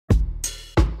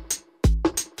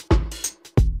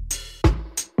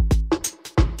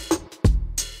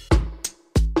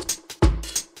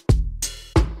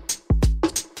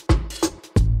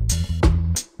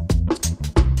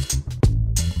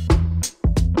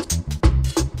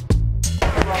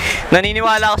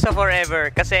Naniniwala ako sa forever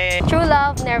kasi True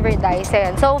love never dies.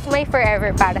 Ayan. So, may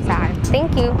forever para sa akin.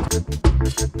 Thank you.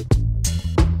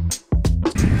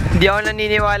 hindi ako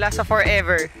naniniwala sa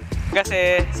forever.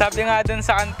 Kasi sabi nga dun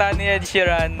sa kanta ni Ed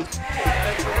Sheeran,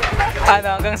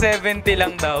 hanggang 70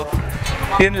 lang daw.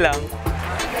 Yun lang.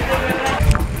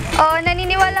 Oh,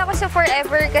 naniniwala ako sa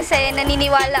forever kasi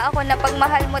naniniwala ako na pag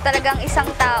mahal mo talagang isang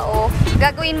tao,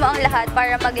 gagawin mo ang lahat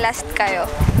para mag-last kayo.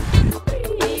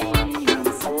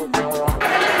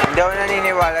 Hindi ako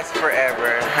naniniwala sa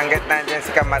forever. Hanggat nandiyan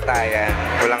sa kamatayan,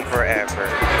 walang forever.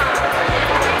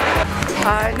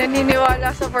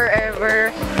 Naniniwala sa forever.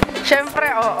 Siyempre,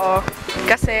 oo.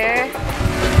 Kasi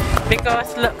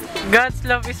Because God's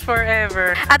love is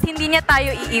forever. at hindi niya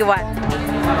tayo iiwan.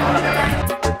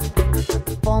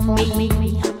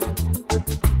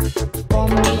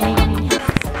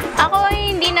 Ako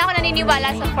hindi na ako naniniwala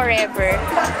sa forever.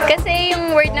 Kasi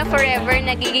yung word na forever,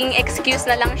 nagiging excuse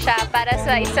na lang siya para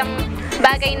sa isang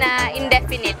bagay na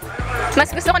indefinite.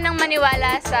 Mas gusto ko nang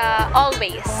maniwala sa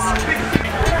always.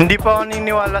 Hindi pa ako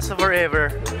naniniwala sa forever.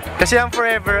 Kasi ang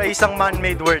forever ay isang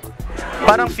man-made word.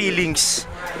 Parang feelings.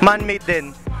 Man-made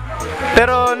din.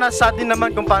 Pero nasa atin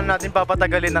naman kung paano natin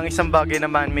papatagalin ang isang bagay na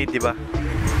man-made, di ba?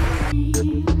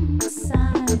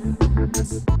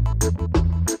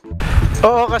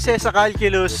 Oo, kasi sa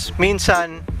calculus,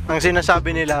 minsan, ang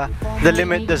sinasabi nila, the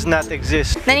limit does not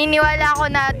exist. Naniniwala ako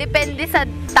na depende sa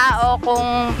tao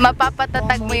kung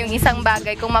mapapatatag mo yung isang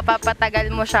bagay, kung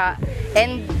mapapatagal mo siya.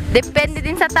 And depende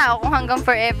din sa tao kung hanggang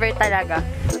forever talaga.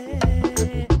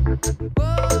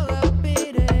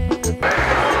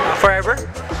 Forever?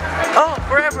 Oh,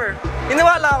 forever.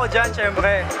 Iniwala ako dyan,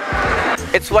 syempre.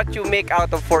 It's what you make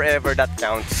out of forever that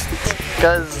counts.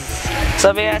 Because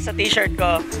sabi nga sa t-shirt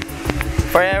ko,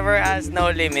 forever has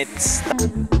no limits.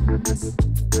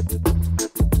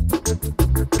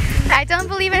 I don't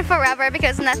believe in forever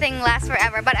because nothing lasts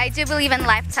forever, but I do believe in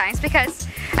lifetimes because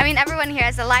I mean everyone here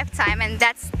has a lifetime and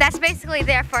that's basically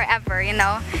there forever, you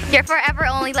know. Your forever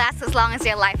only lasts as long as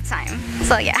your lifetime.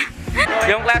 So yeah.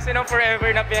 Yung klase ng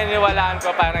forever na pinaniwalaan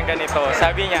ko parang ganito.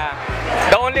 Sabi niya,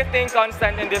 the only thing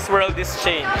constant in this world is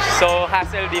change. So,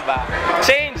 hassle, di ba?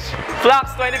 Change!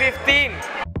 Flux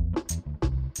 2015!